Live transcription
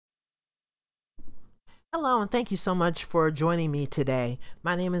Hello, and thank you so much for joining me today.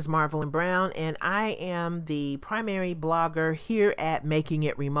 My name is Marvelyn Brown, and I am the primary blogger here at Making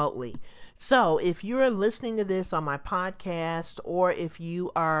It Remotely. So, if you're listening to this on my podcast, or if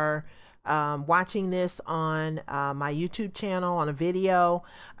you are watching this on my YouTube channel on a video,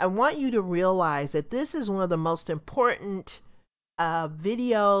 I want you to realize that this is one of the most important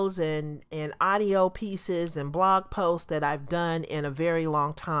videos and audio pieces and blog posts that I've done in a very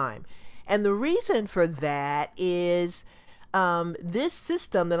long time. And the reason for that is this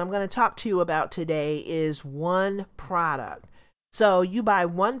system that I'm going to talk to you about today is one product. So you buy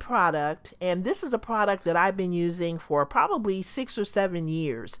one product, and this is a product that I've been using for probably 6 or 7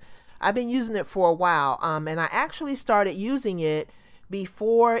 years. I've been using it for a while, and I actually started using it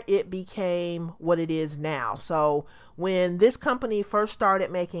before it became what it is now. So when this company first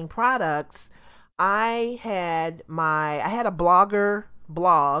started making products, I had a Blogger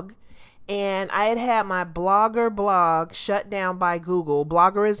blog, and I had my Blogger blog shut down by Google.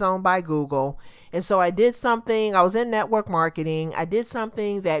 Blogger is owned by Google. And so I did something, I was in network marketing. I did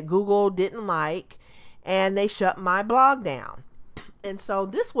something that Google didn't like, and they shut my blog down. And so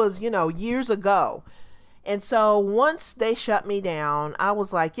this was, years ago. And so once they shut me down, I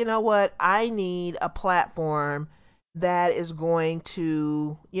was like, you know what? I need a platform that is going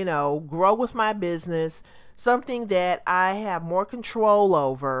to, grow with my business, something that I have more control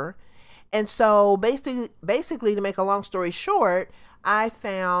over. And so basically, to make a long story short, I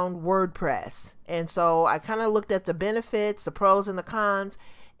found WordPress. And so I kind of looked at the benefits, the pros and the cons,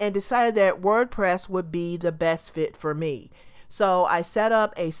 and decided that WordPress would be the best fit for me. So I set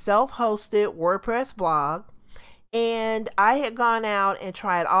up a self-hosted WordPress blog, and I had gone out and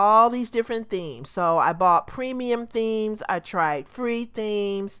tried all these different themes. So I bought premium themes, I tried free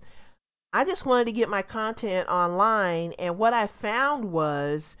themes. I just wanted to get my content online, and what I found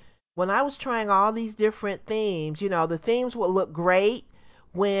was when I was trying all these different themes, the themes would look great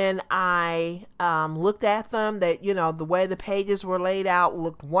when I looked at them, that, the way the pages were laid out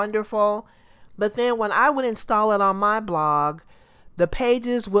looked wonderful. But then when I would install it on my blog, the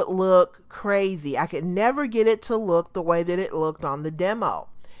pages would look crazy. I could never get it to look the way that it looked on the demo.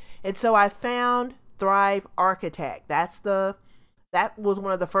 And so I found Thrive Architect. That was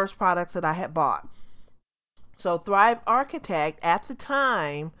one of the first products that I had bought. So Thrive Architect at the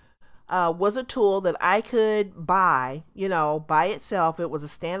time was a tool that I could buy, by itself. It was a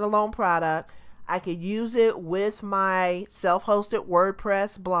standalone product. I could use it with my self-hosted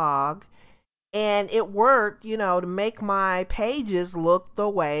WordPress blog, and it worked, to make my pages look the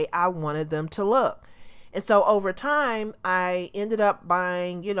way I wanted them to look. And so over time, I ended up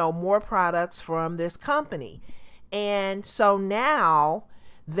buying, more products from this company. And so now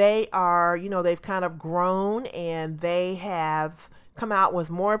they are, they've kind of grown, and they have come out with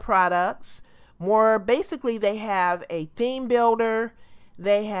more products. Basically, they have a theme builder.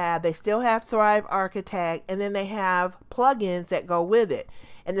 They still have Thrive Architect, and then they have plugins that go with it.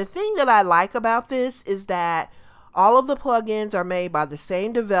 And the thing that I like about this is that all of the plugins are made by the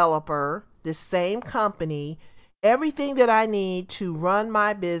same developer, the same company. Everything that I need to run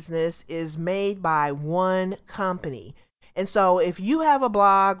my business is made by one company. And so if you have a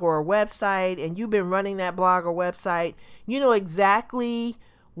blog or a website and you've been running that blog or website, you know exactly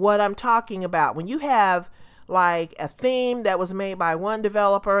what I'm talking about. When you have like a theme that was made by one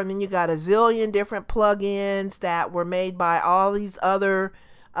developer, and then you got a zillion different plugins that were made by all these other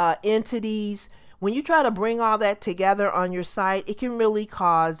entities, when you try to bring all that together on your site, it can really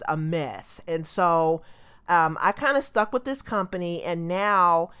cause a mess. And so I kind of stuck with this company, and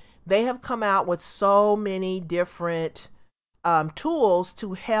now they have come out with so many different tools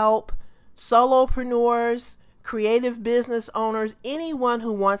to help solopreneurs, creative business owners, anyone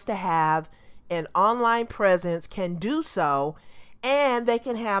who wants to have an online presence can do so, and they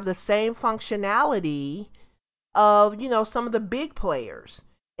can have the same functionality of, some of the big players.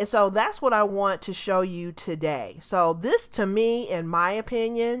 And so that's what I want to show you today. So this, to me, in my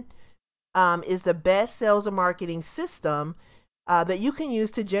opinion, is the best sales and marketing system that you can use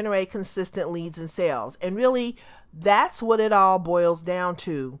to generate consistent leads and sales. And really, that's what it all boils down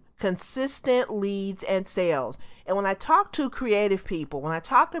to: consistent leads and sales. And when I talk to creative people, when I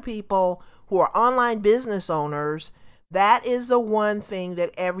talk to people who are online business owners, that is the one thing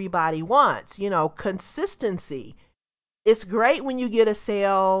that everybody wants, consistency. It's great when you get a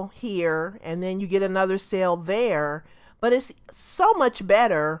sale here and then you get another sale there, but it's so much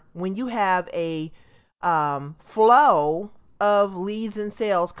better when you have a flow of leads and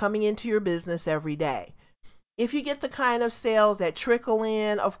sales coming into your business every day. If you get the kind of sales that trickle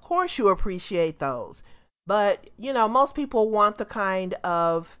in, of course you appreciate those. But, most people want the kind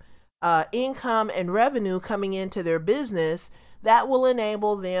of income and revenue coming into their business that will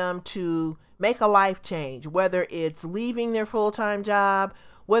enable them to make a life change, whether it's leaving their full-time job,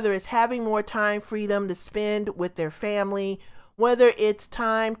 whether it's having more time freedom to spend with their family, whether it's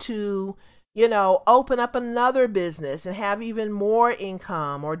time to, open up another business and have even more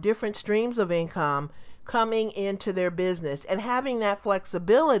income or different streams of income coming into their business, and having that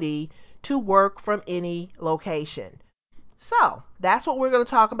flexibility to work from any location. So that's what we're going to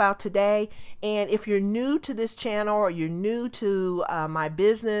talk about today. And if you're new to this channel or you're new to my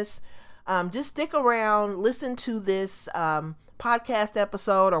business, just stick around, listen to this podcast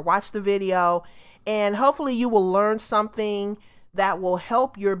episode or watch the video, and hopefully you will learn something that will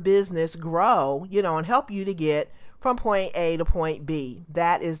help your business grow, and help you to get from point A to point B.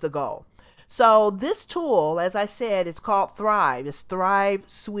 That is the goal. So this tool, as I said, it's called Thrive. It's Thrive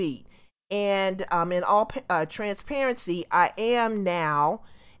Suite. And in all transparency, I am now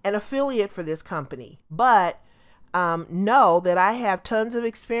an affiliate for this company, but know that I have tons of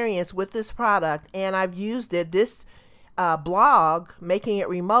experience with this product, and I've used it. This blog, Making It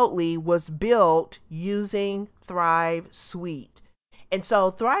Remotely, was built using Thrive Suite. And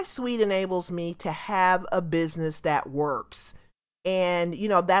so Thrive Suite enables me to have a business that works. And,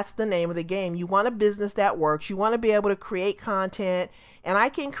 that's the name of the game. You want a business that works. You want to be able to create content, and I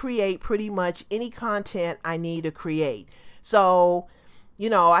can create pretty much any content I need to create. So,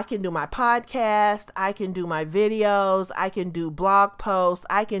 I can do my podcast, I can do my videos, I can do blog posts,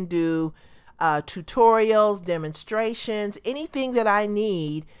 I can do tutorials, demonstrations, anything that I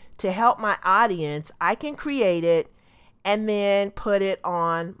need to help my audience. I can create it and then put it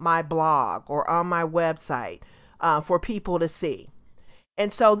on my blog or on my website for people to see.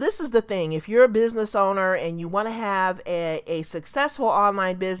 And so this is the thing. If you're a business owner and you want to have a successful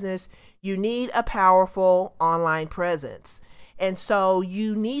online business, you need a powerful online presence. And so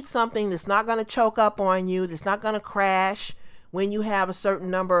you need something that's not going to choke up on you, that's not going to crash when you have a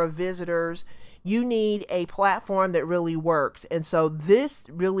certain number of visitors. You need a platform that really works. And so this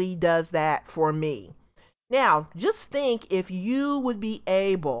really does that for me. Now, just think if you would be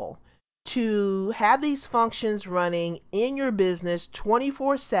able to have these functions running in your business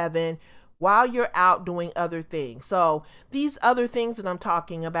 24/7 while you're out doing other things. So these other things that I'm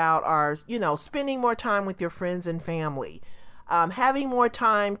talking about are, spending more time with your friends and family, having more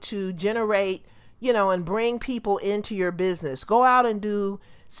time to generate, and bring people into your business. Go out and do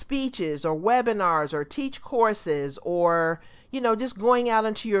speeches or webinars or teach courses, or, just going out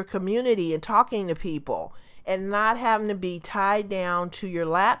into your community and talking to people, and not having to be tied down to your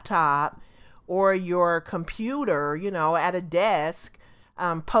laptop or your computer, at a desk,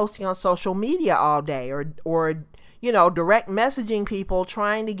 posting on social media all day, or direct messaging people,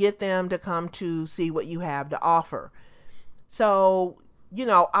 trying to get them to come to see what you have to offer. So,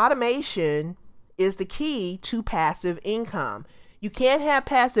 automation is the key to passive income. You can't have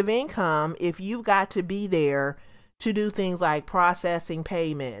passive income if you've got to be there to do things like processing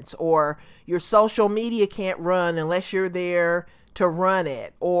payments, or your social media can't run unless you're there to run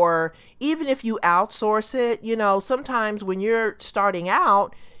it. Or even if you outsource it, sometimes when you're starting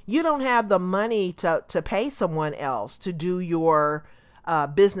out, you don't have the money to pay someone else to do your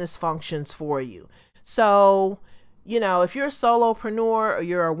business functions for you. So, if you're a solopreneur or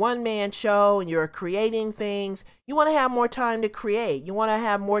you're a one-man show and you're creating things, you want to have more time to create. You want to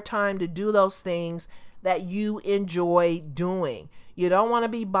have more time to do those things that you enjoy doing. You don't want to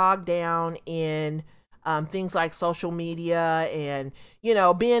be bogged down in things like social media and,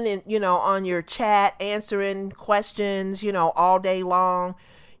 being in, on your chat, answering questions, all day long.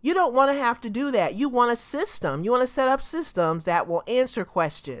 You don't want to have to do that. You want a system. You want to set up systems that will answer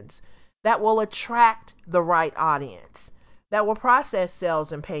questions, that will attract the right audience, that will process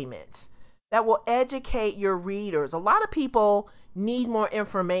sales and payments, that will educate your readers. A lot of people need more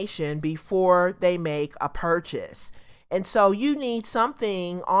information before they make a purchase. And so you need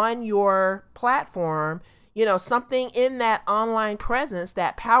something on your platform, something in that online presence,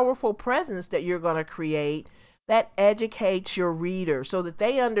 that powerful presence that you're going to create, that educates your reader so that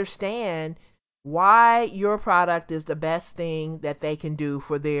they understand why your product is the best thing that they can do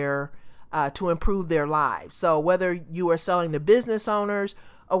for their to improve their lives. So whether you are selling to business owners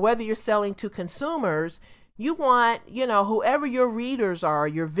or whether you're selling to consumers, you want, whoever your readers are,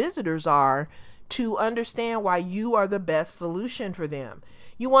 your visitors are, to understand why you are the best solution for them.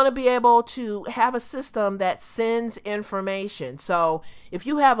 You want to be able to have a system that sends information. So if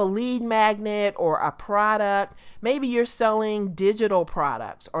you have a lead magnet or a product, maybe you're selling digital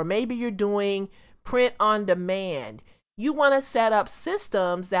products, or maybe you're doing print on demand. You want to set up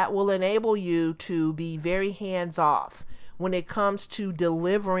systems that will enable you to be very hands off. when it comes to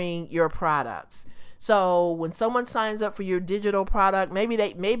delivering your products. So when someone signs up for your digital product,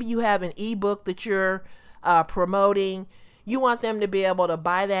 maybe you have an ebook that you're promoting. You want them to be able to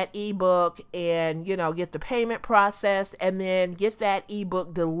buy that ebook and, get the payment processed and then get that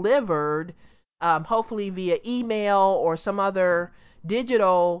ebook delivered, hopefully via email or some other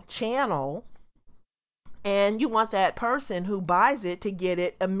digital channel. And you want that person who buys it to get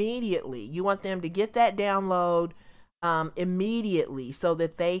it immediately. You want them to get that download immediately so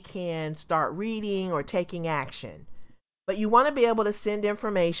that they can start reading or taking action. But you want to be able to send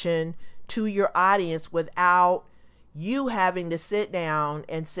information to your audience without you having to sit down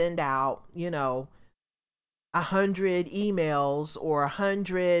and send out, 100 emails or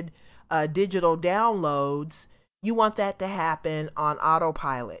 100 digital downloads. You want that to happen on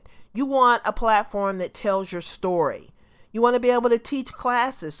autopilot. You want a platform that tells your story. You want to be able to teach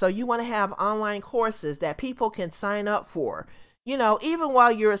classes. So you want to have online courses that people can sign up for, even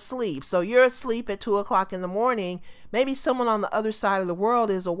while you're asleep. So you're asleep at 2 o'clock in the morning. Maybe someone on the other side of the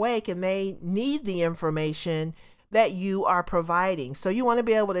world is awake and they need the information that you are providing. So you want to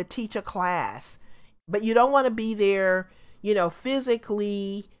be able to teach a class, but you don't want to be there,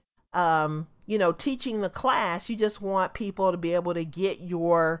 physically, teaching the class. You just want people to be able to get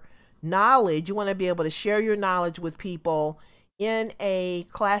your knowledge. You want to be able to share your knowledge with people in a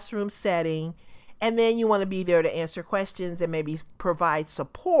classroom setting. And then you want to be there to answer questions and maybe provide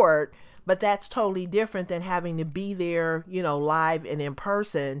support. But that's totally different than having to be there, live and in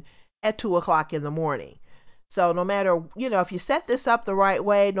person at 2 o'clock in the morning. So no matter, if you set this up the right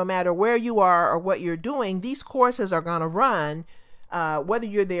way, no matter where you are or what you're doing, these courses are going to run whether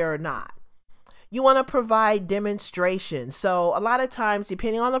you're there or not. You want to provide demonstrations. So a lot of times,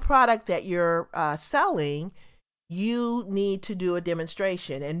 depending on the product that you're selling, you need to do a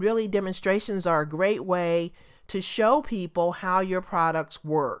demonstration. And really, demonstrations are a great way to show people how your products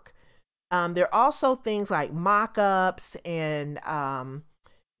work. There are also things like mock-ups and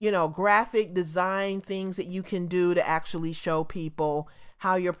graphic design things that you can do to actually show people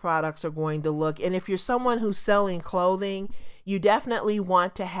how your products are going to look. And if you're someone who's selling clothing, you definitely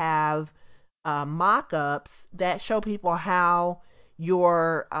want to have mock-ups that show people how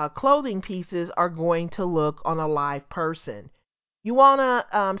your clothing pieces are going to look on a live person. You want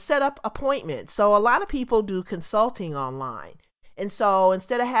to set up appointments. So a lot of people do consulting online. And so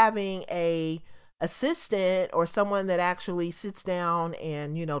instead of having a assistant or someone that actually sits down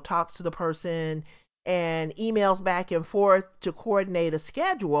and, talks to the person and emails back and forth to coordinate a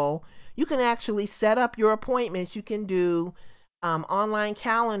schedule, you can actually set up your appointments. You can do online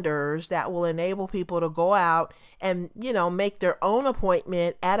calendars that will enable people to go out and, make their own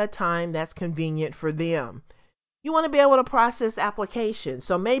appointment at a time that's convenient for them. You want to be able to process applications.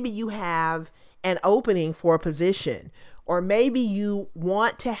 So maybe you have an opening for a position, or maybe you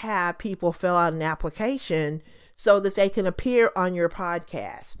want to have people fill out an application so that they can appear on your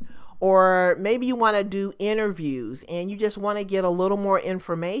podcast. Or maybe you want to do interviews and you just want to get a little more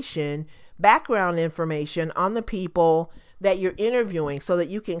information, background information on the people that you're interviewing so that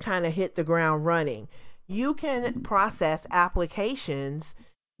you can kind of hit the ground running. You can process applications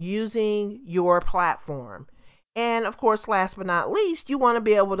using your platform. And of course, last but not least, you want to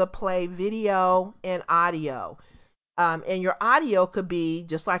be able to play video and audio. And your audio could be,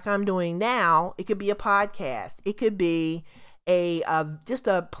 just like I'm doing now, it could be a podcast. It could be just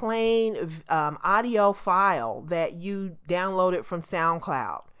a plain audio file that you downloaded from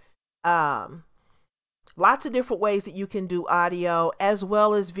SoundCloud. Lots of different ways that you can do audio as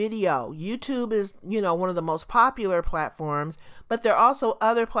well as video. YouTube is, one of the most popular platforms, but there are also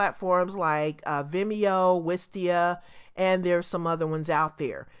other platforms like Vimeo, Wistia, and there's some other ones out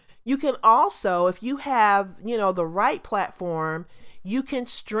there. You can also, if you have, the right platform, you can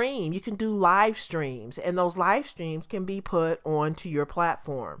stream, you can do live streams, and those live streams can be put onto your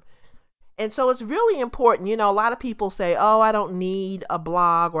platform. And so it's really important. A lot of people say, oh, I don't need a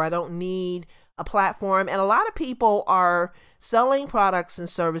blog or I don't need a platform. And a lot of people are selling products and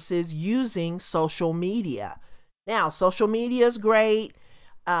services using social media. Now, social media is great.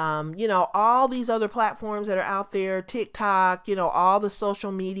 All these other platforms that are out there, TikTok, all the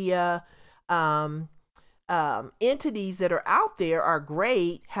social media entities that are out there are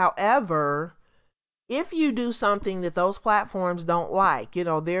great. However, if you do something that those platforms don't like,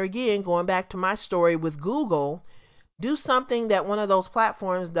 there again, going back to my story with Google, do something that one of those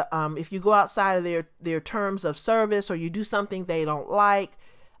platforms, if you go outside of their terms of service or you do something they don't like,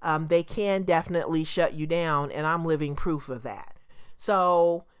 they can definitely shut you down. And I'm living proof of that.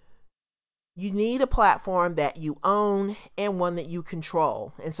 So you need a platform that you own and one that you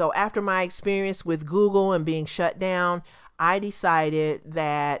control. And so after my experience with Google and being shut down, I decided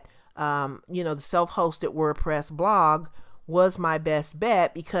that, the self-hosted WordPress blog was my best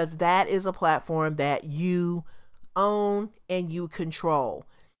bet, because that is a platform that you own and you control.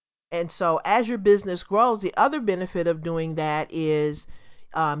 And so as your business grows, the other benefit of doing that is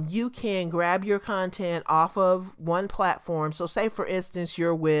you can grab your content off of one platform. So say, for instance,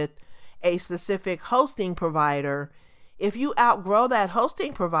 you're with a specific hosting provider. If you outgrow that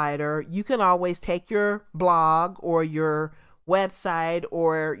hosting provider, you can always take your blog or your website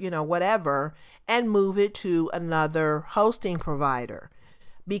or, whatever, and move it to another hosting provider,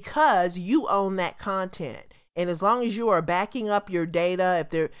 because you own that content. And as long as you are backing up your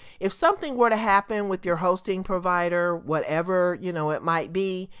data, if something were to happen with your hosting provider, whatever, it might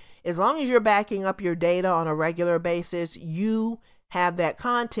be, as long as you're backing up your data on a regular basis, you have that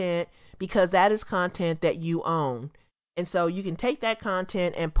content, because that is content that you own. And so you can take that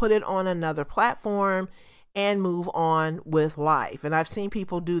content and put it on another platform and move on with life. And I've seen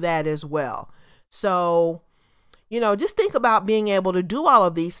people do that as well. So, just think about being able to do all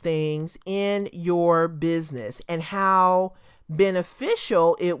of these things in your business, and how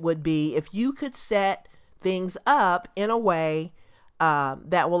beneficial it would be if you could set things up in a way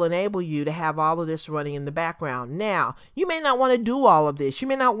that will enable you to have all of this running in the background. Now, you may not want to do all of this. You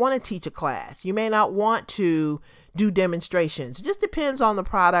may not want to teach a class. You may not want to do demonstrations. It just depends on the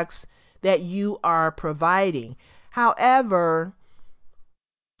products that you are providing. However,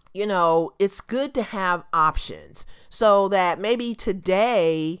 it's good to have options, so that maybe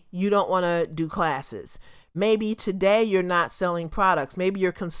today you don't want to do classes. Maybe today you're not selling products. Maybe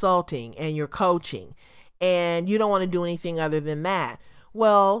you're consulting and you're coaching, and you don't want to do anything other than that.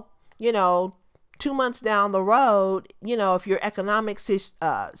 Well, 2 months down the road, if your economic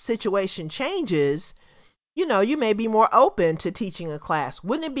situation changes, you may be more open to teaching a class.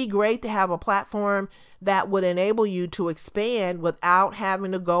 Wouldn't it be great to have a platform that would enable you to expand without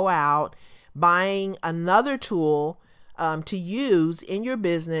having to go out buying another tool to use in your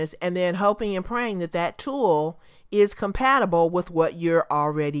business, and then hoping and praying that that tool is compatible with what you're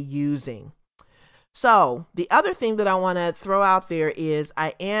already using? So the other thing that I want to throw out there is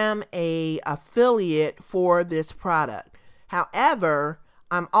I am an affiliate for this product. However,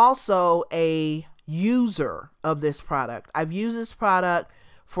 I'm also a user of this product. I've used this product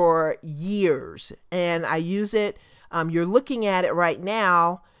for years, and I use it. You're looking at it right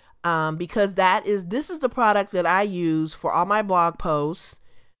now because this is the product that I use for all my blog posts.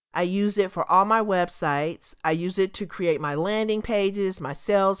 I use it for all my websites. I use it to create my landing pages, my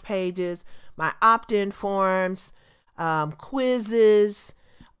sales pages, my opt-in forms, quizzes,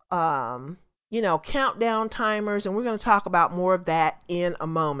 countdown timers, and we're going to talk about more of that in a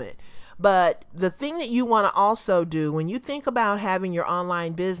moment. But the thing that you want to also do when you think about having your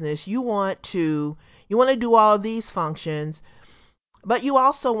online business, you want to do all of these functions, but you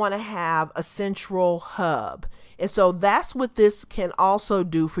also want to have a central hub. And so that's what this can also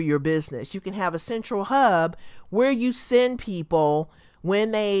do for your business. You can have a central hub where you send people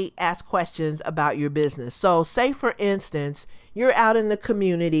when they ask questions about your business. So say, for instance, you're out in the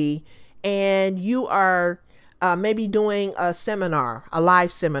community and you are maybe doing a seminar, a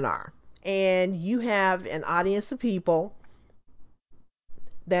live seminar, and you have an audience of people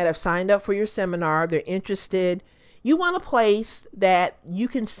that have signed up for your seminar. They're interested. You want a place that you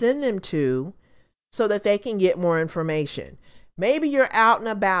can send them to so that they can get more information. Maybe you're out and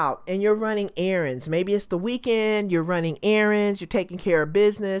about and you're running errands. Maybe it's the weekend, you're running errands, you're taking care of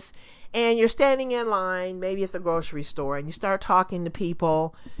business, and you're standing in line, maybe at the grocery store, and you start talking to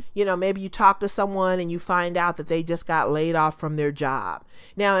people. Maybe you talk to someone and you find out that they just got laid off from their job.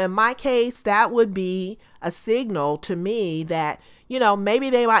 Now, in my case, that would be a signal to me that, maybe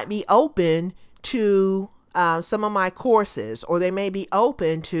they might be open to some of my courses, or they may be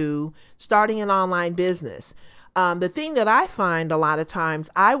open to starting an online business. The thing that I find a lot of times,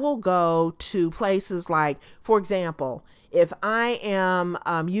 I will go to places like, for example, if I am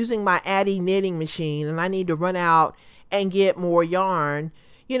using my Addy knitting machine and I need to run out and get more yarn,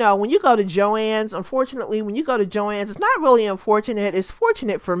 when you go to Joann's, unfortunately, when you go to Joann's, it's not really unfortunate. It's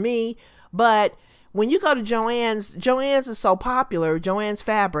fortunate for me, but when you go to Joann's is so popular. Joann's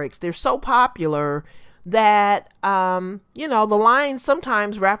fabrics, they're so popular that, the lines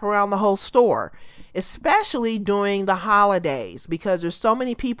sometimes wrap around the whole store, especially during the holidays, because there's so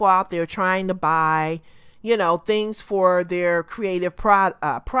many people out there trying to buy, things for their creative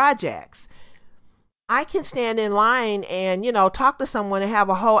projects. I can stand in line and, talk to someone and have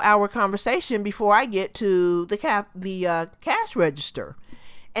a whole hour conversation before I get to the cash register.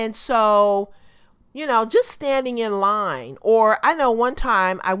 And so just standing in line. Or I know one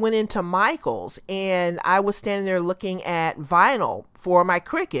time I went into Michael's and I was standing there looking at vinyl for my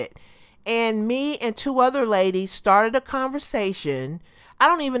Cricut. And me and two other ladies started a conversation. I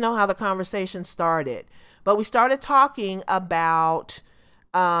don't even know how the conversation started, but we started talking about,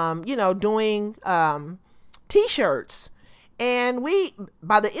 doing t-shirts. And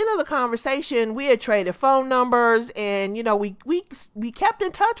by the end of the conversation, we had traded phone numbers, and, we kept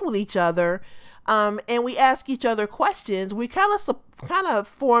in touch with each other. And we asked each other questions. We kind of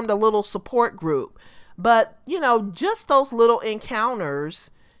formed a little support group, but, just those little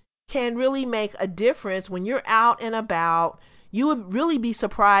encounters can really make a difference when you're out and about. You would really be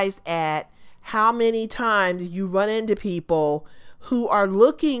surprised at how many times you run into people who are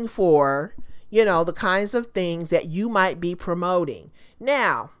looking for, the kinds of things that you might be promoting.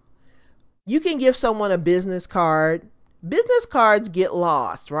 Now, you can give someone a business card. Business cards get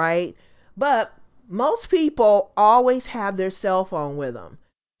lost, right? But most people always have their cell phone with them.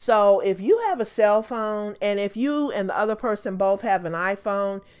 So if you have a cell phone, and if you and the other person both have an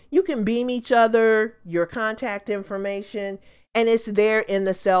iPhone, you can beam each other your contact information, and it's there in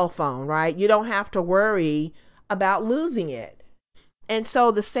the cell phone, right? You don't have to worry about losing it. And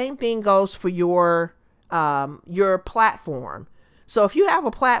so the same thing goes for your platform. So if you have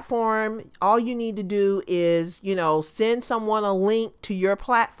a platform, all you need to do is, send someone a link to your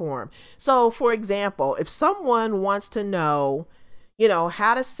platform. So for example, if someone wants to know,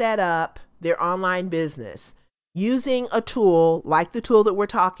 how to set up their online business using a tool like the tool that we're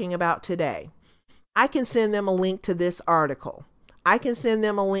talking about today, I can send them a link to this article. I can send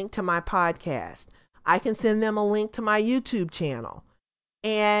them a link to my podcast. I can send them a link to my YouTube channel.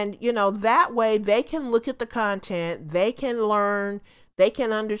 And, that way they can look at the content, they can learn, they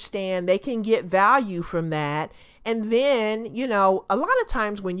can understand, they can get value from that. And then, a lot of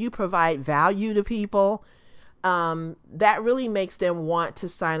times when you provide value to people, that really makes them want to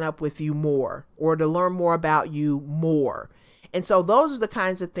sign up with you more, or to learn more about you more. And so those are the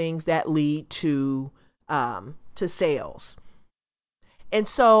kinds of things that lead to sales. And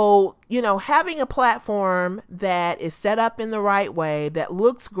so, having a platform that is set up in the right way, that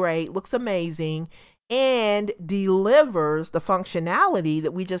looks great, looks amazing, and delivers the functionality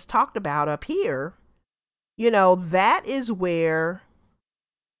that we just talked about up here, that is where,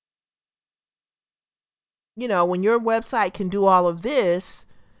 when your website can do all of this,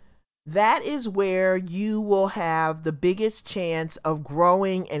 that is where you will have the biggest chance of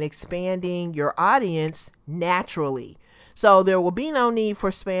growing and expanding your audience naturally. So there will be no need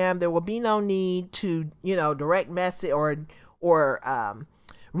for spam. There will be no need to, direct message or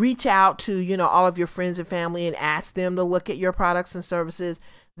reach out to, all of your friends and family and ask them to look at your products and services.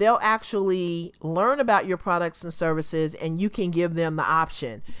 They'll actually learn about your products and services, and you can give them the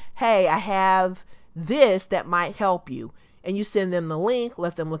option. Hey, I have this that might help you. And you send them the link,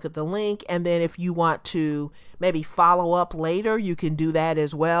 let them look at the link. And then if you want to maybe follow up later, you can do that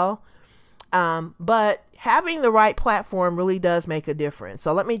as well. But having the right platform really does make a difference.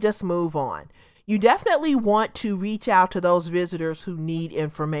 So let me just move on. You definitely want to reach out to those visitors who need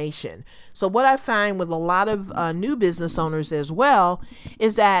information. So what I find with a lot of new business owners as well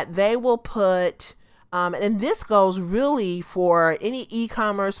is that they will put, and this goes really for any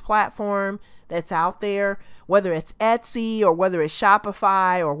e-commerce platform that's out there, whether it's Etsy or whether it's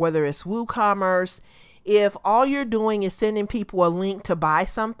Shopify or whether it's WooCommerce. If all you're doing is sending people a link to buy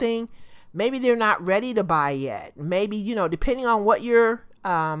something, maybe they're not ready to buy yet. Maybe, depending on what you're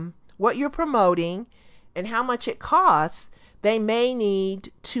promoting and how much it costs, they may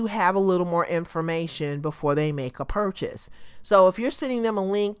need to have a little more information before they make a purchase. So if you're sending them a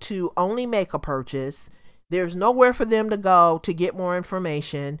link to only make a purchase, there's nowhere for them to go to get more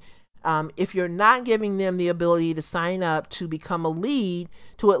information. If you're not giving them the ability to sign up to become a lead,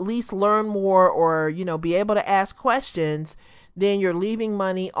 to at least learn more or, be able to ask questions, then you're leaving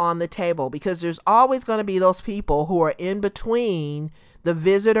money on the table, because there's always going to be those people who are in between the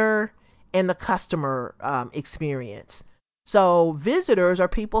visitor and the customer experience. So visitors are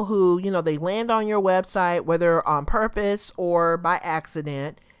people who, they land on your website, whether on purpose or by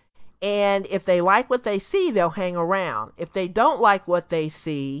accident. And if they like what they see, they'll hang around. If they don't like what they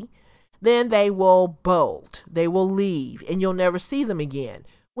see, then they will bolt, they will leave, and you'll never see them again,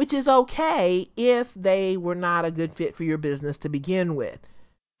 which is okay if they were not a good fit for your business to begin with.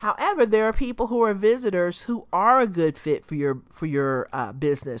 However, there are people who are visitors who are a good fit for your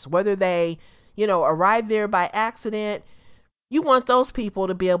business, whether they, arrive there by accident. You want those people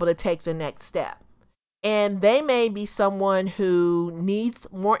to be able to take the next step. And they may be someone who needs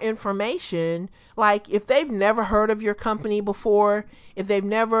more information. Like if they've never heard of your company before, if they've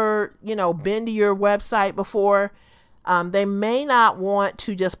never, been to your website before, they may not want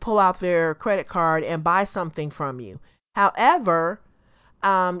to just pull out their credit card and buy something from you. However,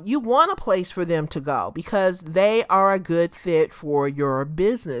 you want a place for them to go because they are a good fit for your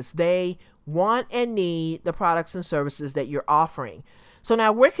business. They want and need the products and services that you're offering. So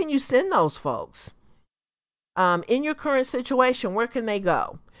now where can you send those folks? In your current situation, where can they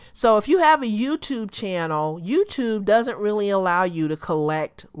go? So if you have a YouTube channel, YouTube doesn't really allow you to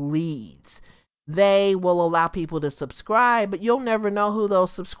collect leads. They will allow people to subscribe, but you'll never know who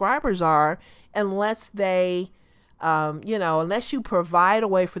those subscribers are unless they, unless you provide a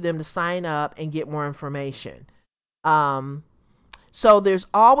way for them to sign up and get more information. So there's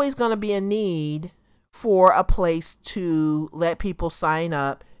always going to be a need for a place to let people sign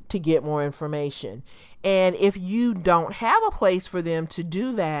up to get more information. And if you don't have a place for them to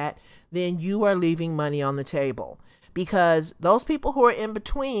do that, then you are leaving money on the table, because those people who are in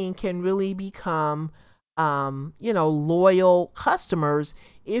between can really become, loyal customers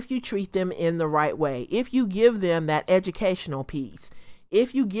if you treat them in the right way. If you give them that educational piece,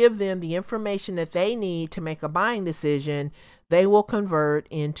 if you give them the information that they need to make a buying decision, they will convert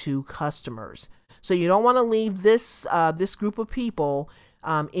into customers. So you don't want to leave this group of people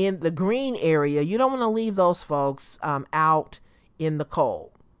in the green area. You don't want to leave those folks out in the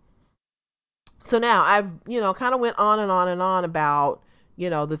cold. So now I've, kind of went on and on and on about,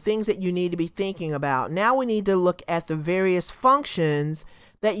 the things that you need to be thinking about. Now we need to look at the various functions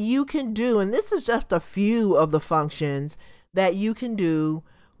that you can do. And this is just a few of the functions that you can do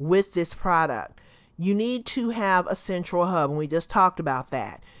with this product. You need to have a central hub, and we just talked about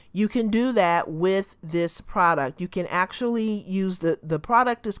that. You can do that with this product. You can actually use the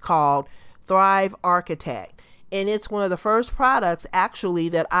product is called Thrive Architect. And it's one of the first products actually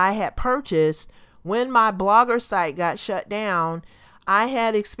that I had purchased when my Blogger site got shut down. I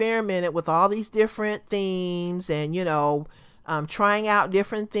had experimented with all these different themes and, trying out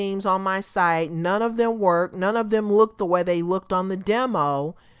different themes on my site. None of them worked. None of them looked the way they looked on the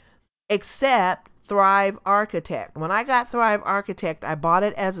demo, except Thrive Architect. When I got Thrive Architect, I bought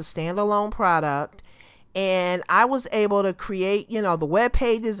it as a standalone product, and I was able to create, the web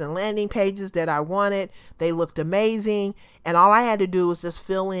pages and landing pages that I wanted. They looked amazing, and all I had to do was just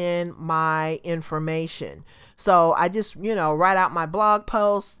fill in my information. So I just, write out my blog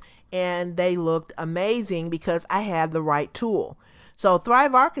posts, and they looked amazing because I had the right tool. So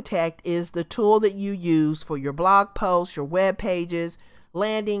Thrive Architect is the tool that you use for your blog posts, your web pages,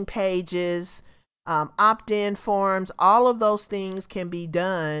 landing pages, opt-in forms. All of those things can be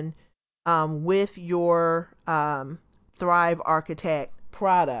done with your Thrive Architect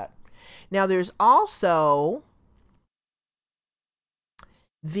product. Now there's also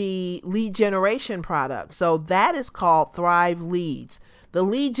the lead generation product. So that is called Thrive Leads. The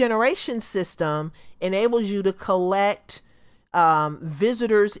lead generation system enables you to collect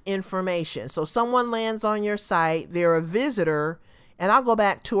visitors' information. So someone lands on your site, they're a visitor, and I'll go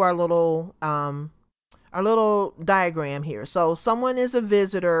back to our little diagram here. So someone is a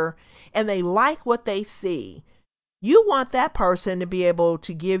visitor and they like what they see. You want that person to be able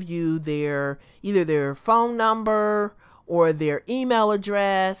to give you either their phone number or their email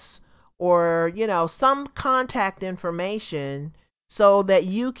address or, some contact information so that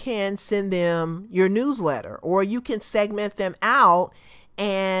you can send them your newsletter, or you can segment them out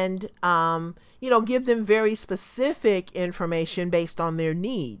and, give them very specific information based on their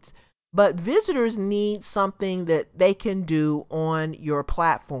needs. But visitors need something that they can do on your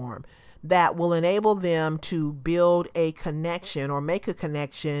platform that will enable them to build a connection or make a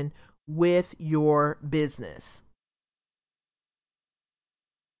connection with your business.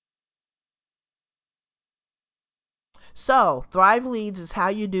 So Thrive Leads is how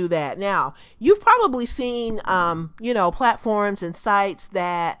you do that. Now, you've probably seen, platforms and sites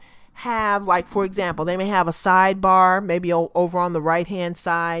that have, like, for example, they may have a sidebar, maybe over on the right-hand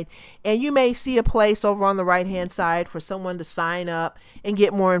side, and you may see a place over on the right-hand side for someone to sign up and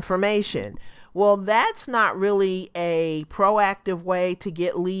get more information. Well, that's not really a proactive way to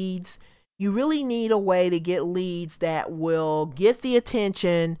get leads. You really need a way to get leads that will get the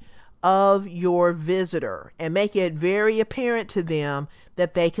attention of your visitor and make it very apparent to them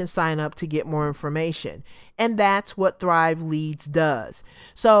that they can sign up to get more information. And that's what Thrive Leads does.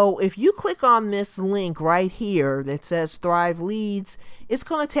 So if you click on this link right here that says Thrive Leads, it's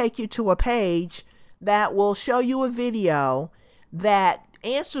going to take you to a page that will show you a video that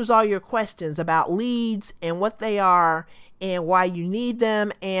answers all your questions about leads and what they are and why you need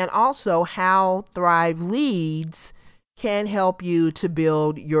them, and also how Thrive Leads can help you to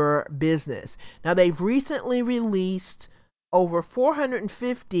build your business. Now, they've recently released over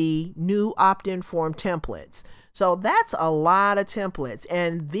 450 new opt-in form templates. So that's a lot of templates,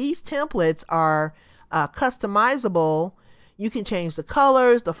 and these templates are customizable. You can change the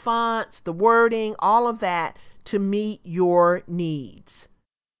colors, the fonts, the wording, all of that to meet your needs.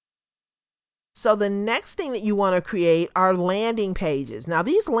 So the next thing that you want to create are landing pages. Now,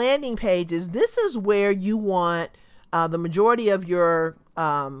 these landing pages, this is where you want the majority of your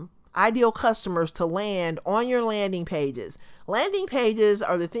ideal customers to land on your landing pages. Landing pages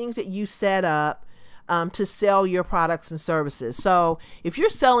are the things that you set up to sell your products and services. So if you're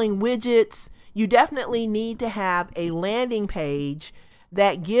selling widgets, you definitely need to have a landing page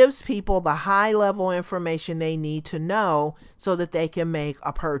that gives people the high level information they need to know so that they can make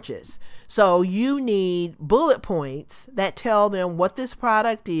a purchase. So you need bullet points that tell them what this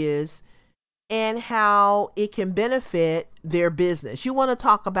product is and how it can benefit their business. You want to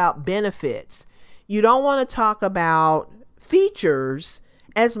talk about benefits. You don't want to talk about features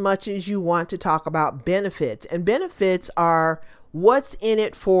as much as you want to talk about benefits. And benefits are what's in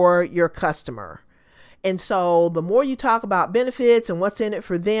it for your customer. And so the more you talk about benefits and what's in it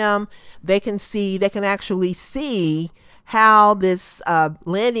for them, they can actually see how this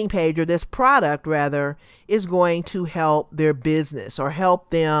landing page, or this product rather, is going to help their business or help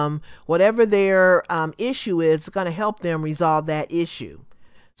them, whatever their issue is, it's going to help them resolve that issue.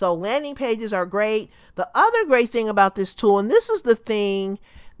 So landing pages are great. The other great thing about this tool, and this is the thing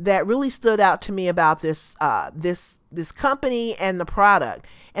that really stood out to me about this company and the product,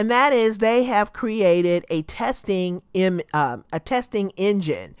 and that is they have created a testing engine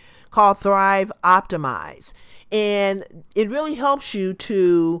called Thrive Optimize. And it really helps you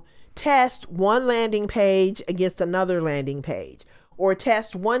to test one landing page against another landing page, or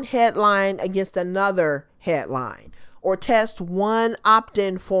test one headline against another headline, or test one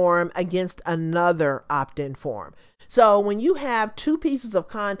opt-in form against another opt-in form. So when you have two pieces of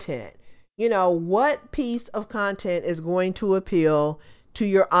content, you know, what piece of content is going to appeal to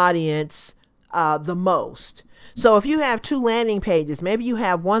your audience the most. So if you have two landing pages, maybe you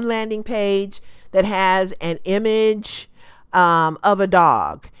have one landing page that has an image of a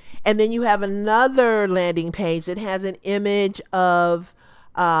dog, and then you have another landing page that has an image of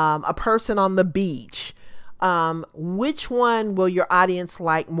a person on the beach. Which one will your audience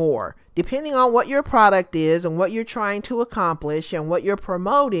like more? Depending on what your product is and what you're trying to accomplish and what you're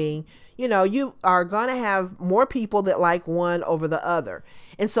promoting, you know, you are going to have more people that like one over the other.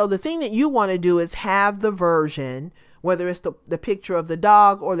 And so the thing that you want to do is have the version, whether it's the picture of the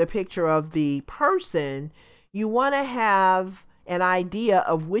dog or the picture of the person, you want to have an idea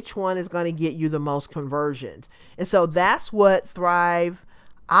of which one is going to get you the most conversions. And so that's what Thrive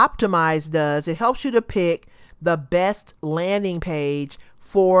Optimize does. It helps you to pick the best landing page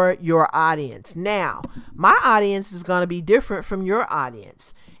for your audience. Now, my audience is going to be different from your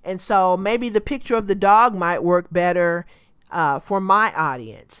audience. And so maybe the picture of the dog might work better for my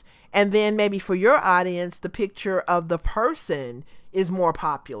audience. And then maybe for your audience, the picture of the person is more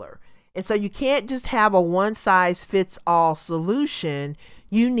popular. And so you can't just have a one-size-fits-all solution.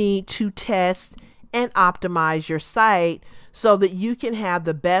 You need to test and optimize your site so that you can have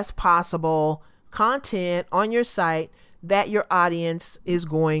the best possible content on your site that your audience is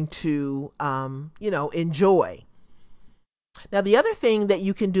going to, enjoy. Now, the other thing that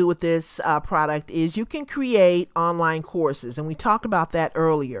you can do with this product is you can create online courses, and we talked about that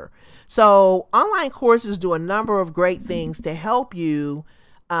earlier. So online courses do a number of great things to help you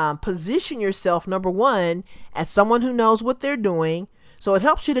position yourself, number one, as someone who knows what they're doing. So it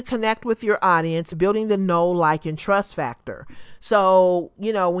helps you to connect with your audience, building the know, like, and trust factor. So,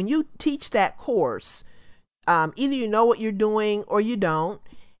 you know, when you teach that course, either you know what you're doing or you don't.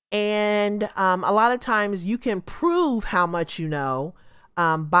 And a lot of times you can prove how much you know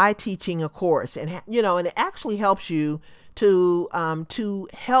by teaching a course. And, and it actually helps you to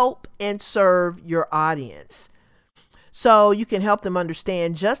help and serve your audience. So you can help them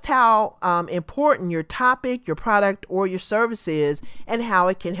understand just how important your topic, your product, or your service is and how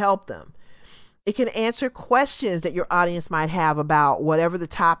it can help them. It can answer questions that your audience might have about whatever the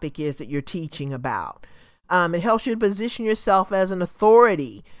topic is that you're teaching about. It helps you to position yourself as an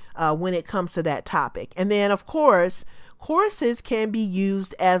authority when it comes to that topic. And then, of course, courses can be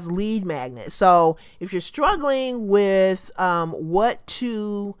used as lead magnets. So if you're struggling with what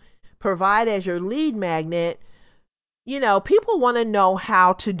to provide as your lead magnet, People want to know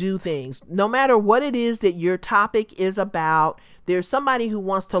how to do things. No matter what it is that your topic is about, there's somebody who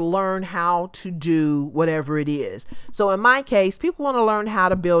wants to learn how to do whatever it is. So in my case, people want to learn how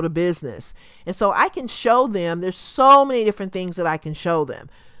to build a business. And so I can show them, there's so many different things that I can show them.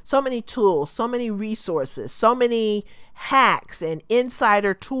 So many tools, so many resources, so many hacks and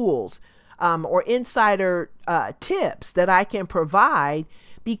insider tools or insider tips that I can provide,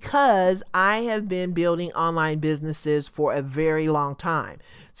 because I have been building online businesses for a very long time.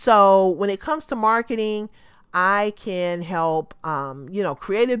 So when it comes to marketing, I can help,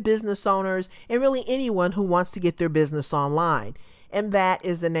 creative business owners and really anyone who wants to get their business online. And that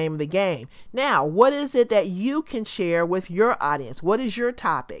is the name of the game. Now, what is it that you can share with your audience? What is your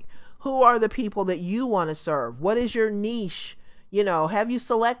topic? Who are the people that you want to serve? What is your niche? Have you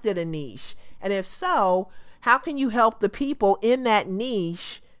selected a niche? And if so, how can you help the people in that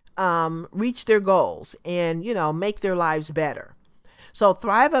niche reach their goals and, make their lives better? So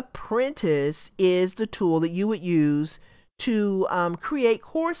Thrive Apprentice is the tool that you would use to create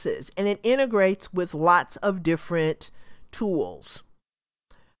courses, and it integrates with lots of different tools.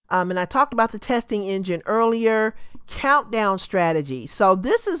 And I talked about the testing engine earlier. Countdown strategy. So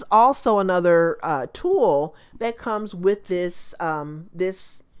this is also another tool that comes with this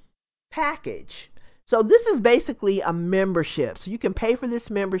this package. So this is basically a membership. So you can pay for this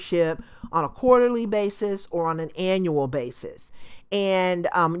membership on a quarterly basis or on an annual basis. And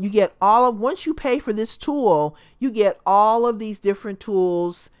you get once you pay for this tool, you get all of these different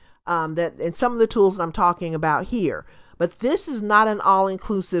tools and some of the tools I'm talking about here. But this is not an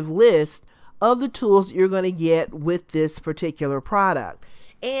all-inclusive list of the tools that you're going to get with this particular product.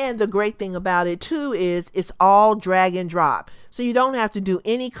 And the great thing about it too is it's all drag and drop. So you don't have to do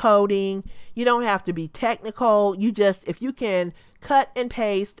any coding. You don't have to be technical. If you can cut and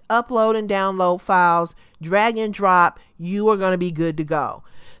paste, upload and download files, drag and drop, you are going to be good to go.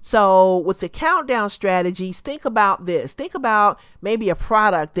 So with the countdown strategies, think about this. Think about maybe a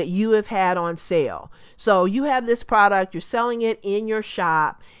product that you have had on sale. So you have this product, you're selling it in your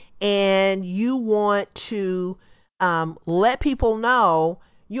shop, and you want to let people know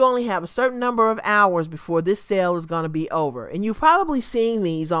you only have a certain number of hours before this sale is going to be over. And you've probably seen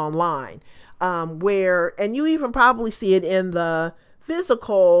these online and you even probably see it in the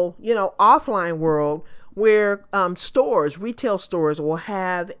physical, offline world, where retail stores will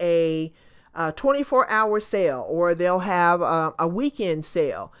have a 24-hour sale, or they'll have a weekend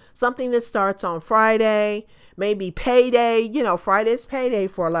sale, something that starts on Friday, maybe payday. Friday's payday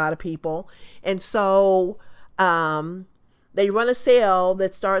for a lot of people. And so they run a sale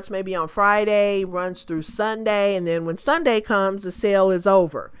that starts maybe on Friday, runs through Sunday, and then when Sunday comes, the sale is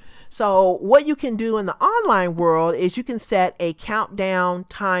over. So what you can do in the online world is you can set a countdown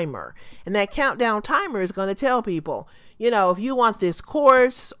timer. And that countdown timer is going to tell people, if you want this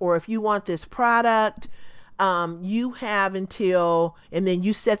course or if you want this product, you have until, and then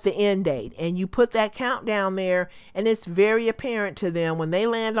you set the end date and you put that countdown there, and it's very apparent to them when they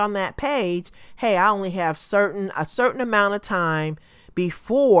land on that page, hey, I only have a certain amount of time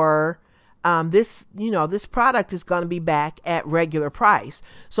before this product is going to be back at regular price.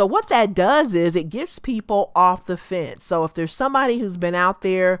 So what that does is it gets people off the fence. So if there's somebody who's been out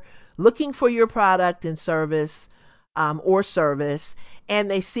there looking for your product and service, and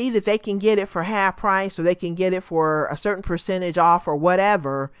they see that they can get it for half price, or they can get it for a certain percentage off or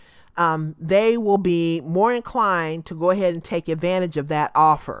whatever, they will be more inclined to go ahead and take advantage of that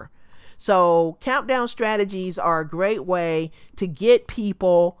offer. So countdown strategies are a great way to get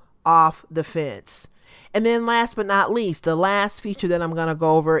people off the fence. And then last but not least, the last feature that I'm going to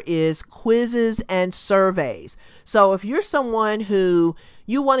go over is quizzes and surveys. So if you're someone who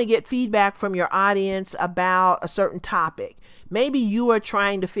you want to get feedback from your audience about a certain topic, maybe you are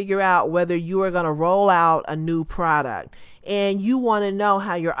trying to figure out whether you are going to roll out a new product and you want to know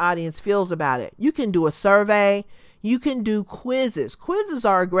how your audience feels about it, you can do a survey. You can do quizzes. Quizzes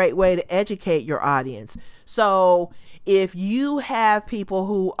are a great way to educate your audience. So if you have people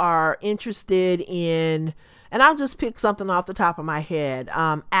who are interested in, and I'll just pick something off the top of my head,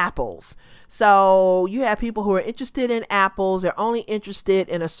 apples. So you have people who are interested in apples. They're only interested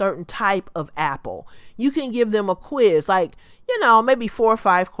in a certain type of apple. You can give them a quiz, like, maybe 4 or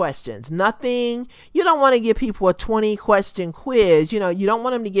 5 questions. Nothing, you don't want to give people a 20-question quiz. You don't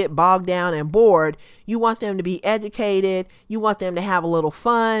want them to get bogged down and bored. You want them to be educated. You want them to have a little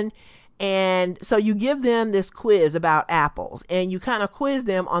fun. And so you give them this quiz about apples, and you kind of quiz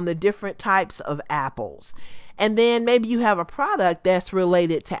them on the different types of apples. And then maybe you have a product that's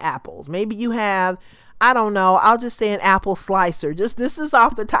related to apples. Maybe you have, I don't know, I'll just say an apple slicer. This is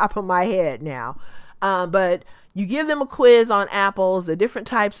off the top of my head now. But you give them a quiz on apples, the different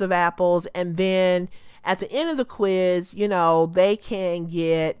types of apples, and then at the end of the quiz, you know, they can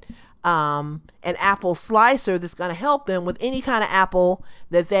get an apple slicer that's going to help them with any kind of apple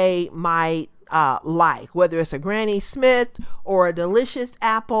that they might like, whether it's a Granny Smith or a delicious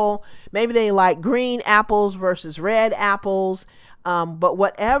apple. Maybe they like green apples versus red apples. But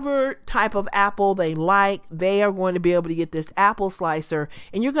whatever type of apple they like, they are going to be able to get this apple slicer,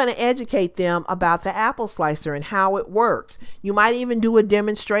 and you're going to educate them about the apple slicer and how it works. You might even do a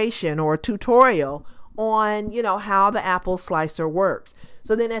demonstration or a tutorial on, you know, how the apple slicer works.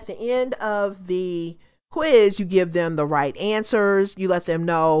 So then at the end of the quiz, you give them the right answers. You let them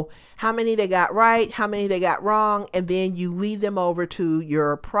know how many they got right, how many they got wrong, and then you lead them over to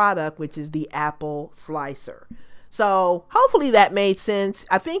your product, which is the apple slicer. So hopefully that made sense.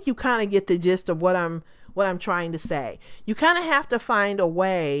 I think you kind of get the gist of what I'm trying to say. You kind of have to find a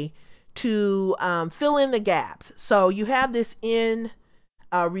way to fill in the gaps. So you have this end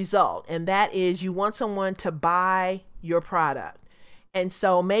result, and that is you want someone to buy your product. And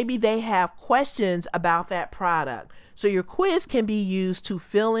so maybe they have questions about that product. So your quiz can be used to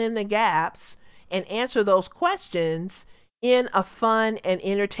fill in the gaps and answer those questions in a fun and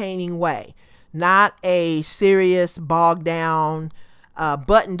entertaining way. Not a serious, bogged down,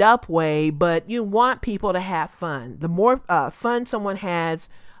 buttoned up way, but you want people to have fun. The more fun someone has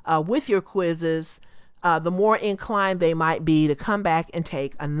with your quizzes, the more inclined they might be to come back and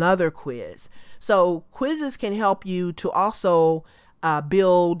take another quiz. So quizzes can help you to also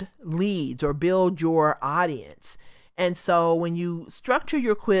build leads or build your audience. And so when you structure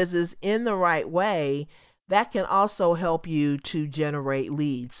your quizzes in the right way, that can also help you to generate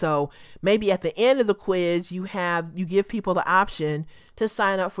leads. So maybe at the end of the quiz, you give people the option to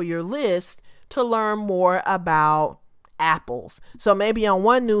sign up for your list to learn more about apples. So maybe on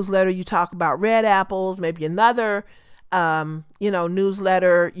one newsletter, you talk about red apples, maybe another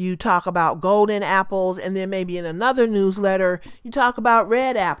newsletter, you talk about golden apples, and then maybe in another newsletter, you talk about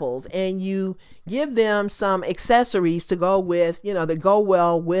red apples, and you give them some accessories to go with, that go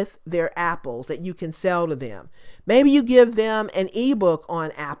well with their apples that you can sell to them. Maybe you give them an ebook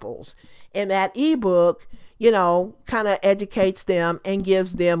on apples, and that ebook, kind of educates them and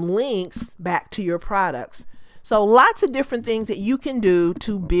gives them links back to your products. So lots of different things that you can do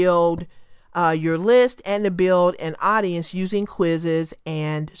to build your list and to build an audience using quizzes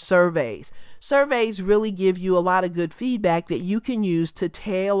and surveys. Surveys really give you a lot of good feedback that you can use to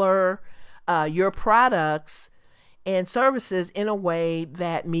tailor your products and services in a way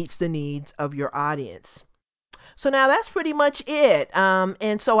that meets the needs of your audience. So now that's pretty much it.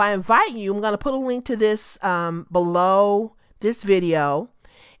 And so I invite you, I'm going to put a link to this below this video,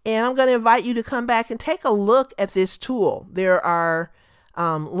 and I'm going to invite you to come back and take a look at this tool. There are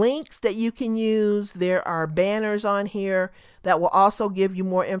links that you can use. There are banners on here that will also give you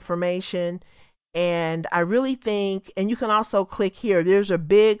more information. And I really think, and you can also click here, there's a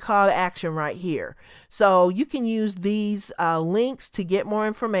big call to action right here. So you can use these links to get more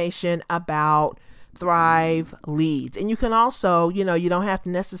information about Thrive Leads. And you can also, you don't have to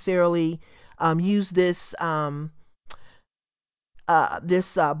necessarily use this blog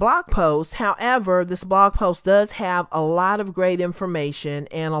post. However, this blog post does have a lot of great information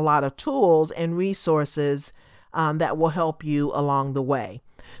and a lot of tools and resources that will help you along the way.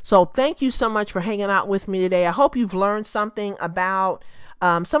 So thank you so much for hanging out with me today. I hope you've learned something about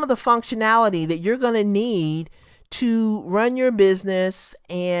some of the functionality that you're going to need to run your business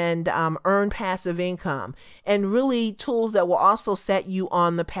and earn passive income, and really tools that will also set you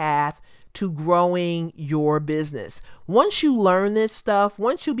on the path to growing your business. Once you learn this stuff,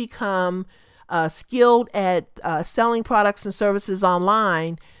 once you become skilled at selling products and services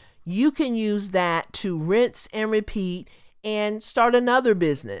online, you can use that to rinse and repeat and start another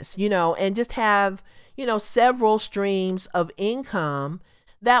business, and just have, several streams of income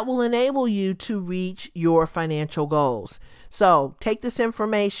that will enable you to reach your financial goals. So take this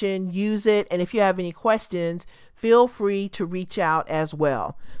information, use it, and if you have any questions, feel free to reach out as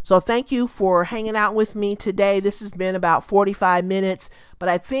well. So thank you for hanging out with me today. This has been about 45 minutes, but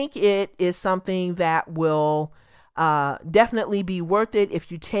I think it is something that will definitely be worth it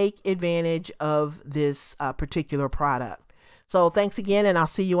if you take advantage of this particular product. So thanks again, and I'll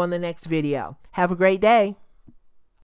see you on the next video. Have a great day.